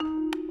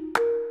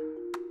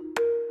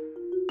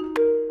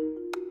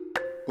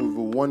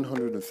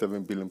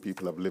107 billion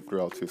people have lived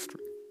throughout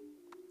history.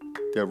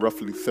 There are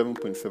roughly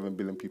 7.7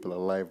 billion people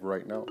alive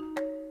right now,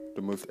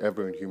 the most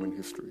ever in human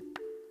history.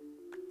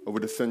 Over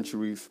the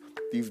centuries,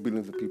 these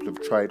billions of people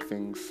have tried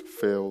things,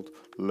 failed,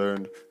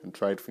 learned, and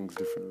tried things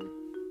differently.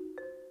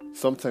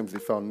 Sometimes they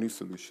found new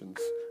solutions,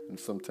 and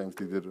sometimes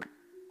they didn't.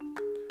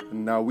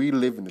 And now we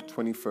live in the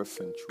 21st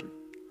century,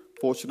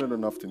 fortunate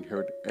enough to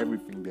inherit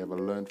everything they ever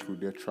learned through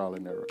their trial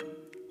and error.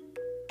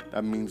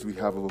 That means we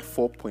have over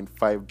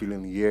 4.5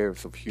 billion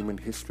years of human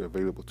history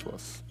available to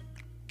us.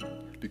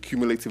 The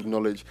cumulative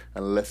knowledge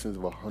and lessons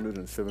of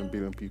 107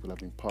 billion people have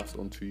been passed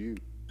on to you.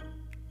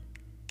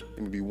 It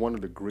may be one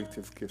of the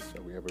greatest gifts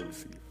that we ever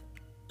receive.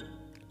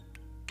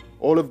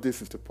 All of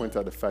this is to point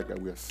out the fact that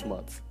we are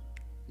smart,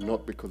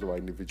 not because of our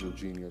individual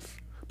genius,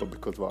 but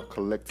because of our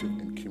collective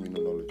and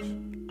communal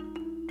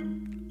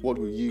knowledge. What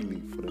will you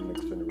leave for the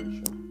next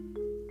generation?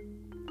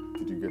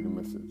 Did you get the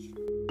message?